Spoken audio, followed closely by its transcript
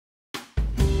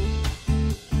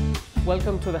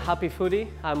Welcome to the Happy Foodie.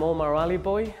 I'm Omar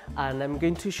Allibhoy and I'm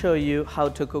going to show you how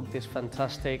to cook this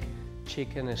fantastic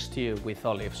chicken stew with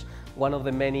olives, one of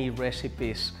the many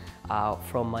recipes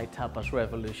from my Tapas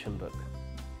Revolution book.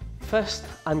 First,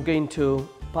 I'm going to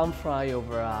pan fry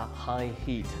over a high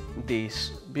heat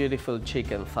these beautiful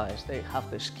chicken thighs. They have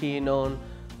the skin on,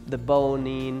 the bone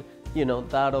in, you know,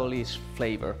 that all is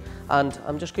flavor. And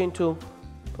I'm just going to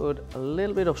put a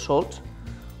little bit of salt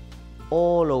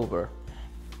all over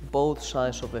both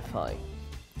sides of the thigh,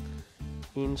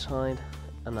 inside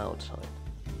and outside.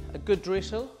 A good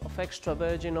drizzle of extra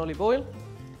virgin olive oil,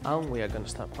 and we are going to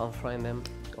start pan frying them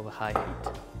over high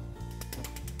heat.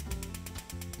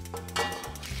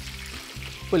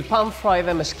 We'll pan fry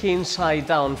them skin side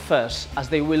down first, as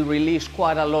they will release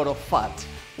quite a lot of fat,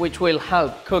 which will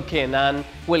help cooking and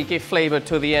will give flavor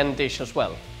to the end dish as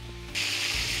well.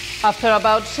 After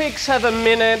about 6-7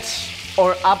 minutes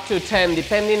or up to 10,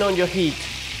 depending on your heat,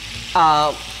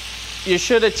 you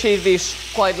should achieve this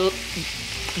quite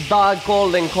dark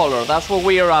golden color. That's what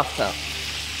we are after.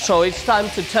 So it's time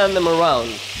to turn them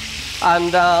around.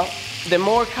 And the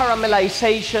more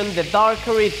caramelization, the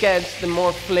darker it gets, the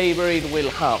more flavor it will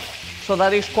have. So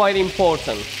that is quite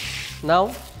important.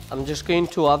 Now, I'm just going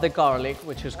to add the garlic,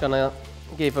 which is gonna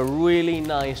give a really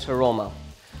nice aroma.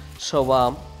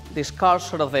 So discard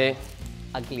sort of the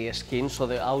ugly skin, so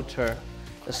the outer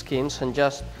skins, and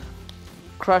just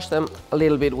crush them a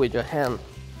little bit with your hand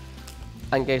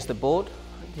against the board,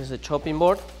 against the chopping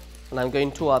board, and I'm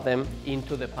going to add them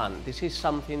into the pan. This is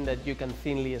something that you can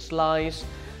thinly slice,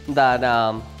 that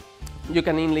you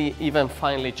can even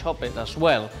finely chop it as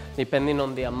well, depending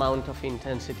on the amount of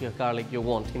intensity of garlic you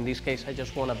want. In this case, I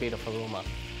just want a bit of aroma.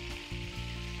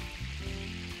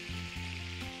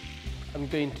 I'm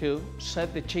going to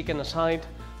set the chicken aside,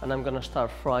 and I'm going to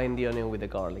start frying the onion with the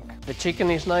garlic. The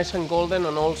chicken is nice and golden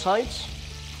on all sides,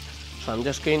 so I'm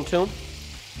just going to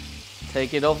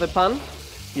take it off the pan.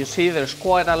 You see there's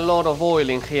quite a lot of oil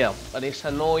in here, but it's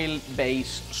an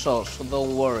oil-based sauce, so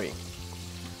don't worry.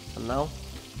 And now,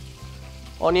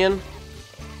 onion,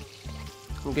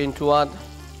 I'm going to add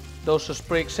those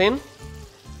sprigs in.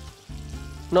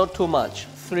 Not too much,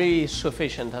 3 is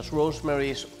sufficient, as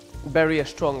rosemary is very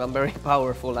strong and very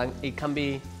powerful, and it can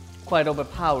be quite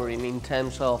overpowering in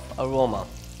terms of aroma.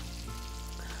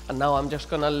 And now I'm just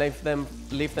gonna leave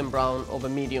them brown over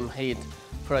medium heat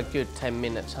for a good 10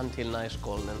 minutes until nice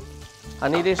golden.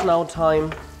 And it is now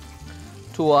time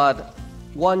to add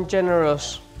 1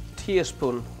 generous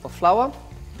teaspoon of flour,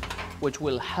 which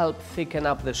will help thicken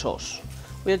up the sauce.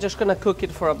 We are just gonna cook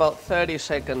it for about 30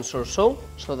 seconds or so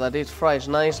that it fries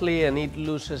nicely and it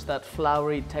loses that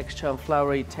floury texture and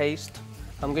floury taste.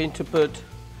 I'm going to put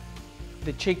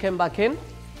the chicken back in,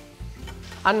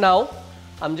 and now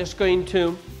I'm just going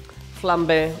to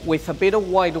flambe with a bit of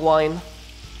white wine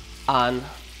and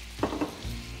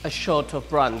a shot of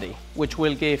brandy, which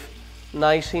will give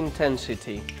nice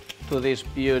intensity to this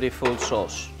beautiful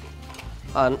sauce.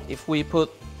 And if we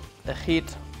put the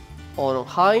heat on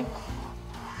high,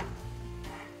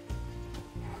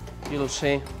 you'll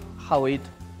see how it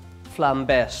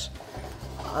flambes,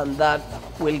 and that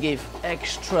will give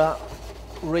extra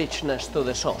richness to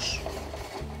the sauce.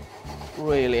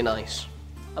 Really nice.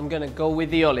 I'm gonna go with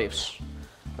the olives.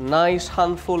 A nice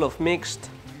handful of mixed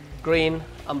green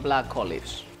and black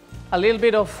olives. A little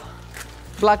bit of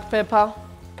black pepper, a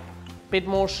bit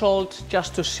more salt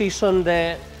just to season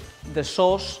the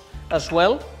sauce as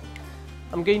well.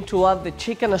 I'm going to add the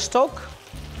chicken stock,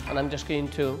 and I'm just going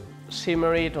to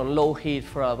simmer it on low heat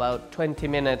for about 20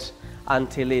 minutes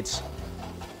until it's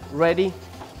ready,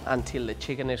 until the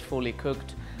chicken is fully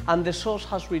cooked and the sauce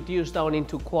has reduced down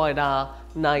into quite a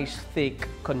nice thick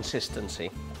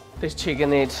consistency. This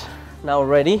chicken is now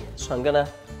ready, so I'm gonna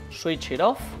switch it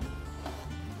off.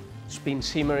 It's been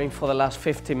simmering for the last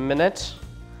 15 minutes.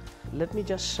 Let me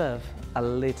just serve a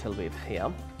little bit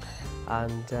here,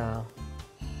 and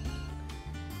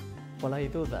while I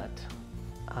do that,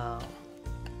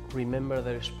 remember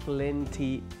there's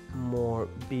plenty more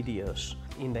videos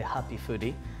in the Happy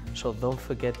Foodie, so don't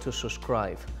forget to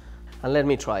subscribe. And let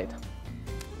me try it.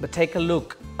 But take a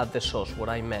look at the sauce, what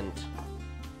I meant.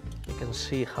 You can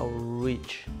see how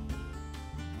rich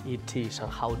it is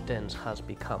and how dense it has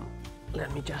become.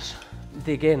 Let me just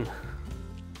dig in.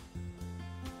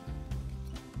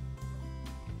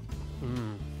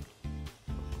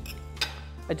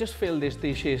 I just feel this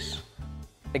dish is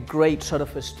a great sort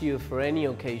of a stew for any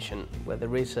occasion,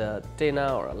 whether it's a dinner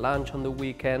or a lunch on the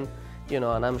weekend, you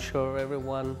know, and I'm sure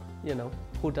everyone, you know,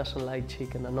 who doesn't like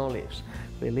chicken and olives,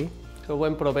 really? So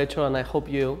buen provecho, and I hope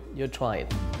you try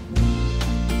it.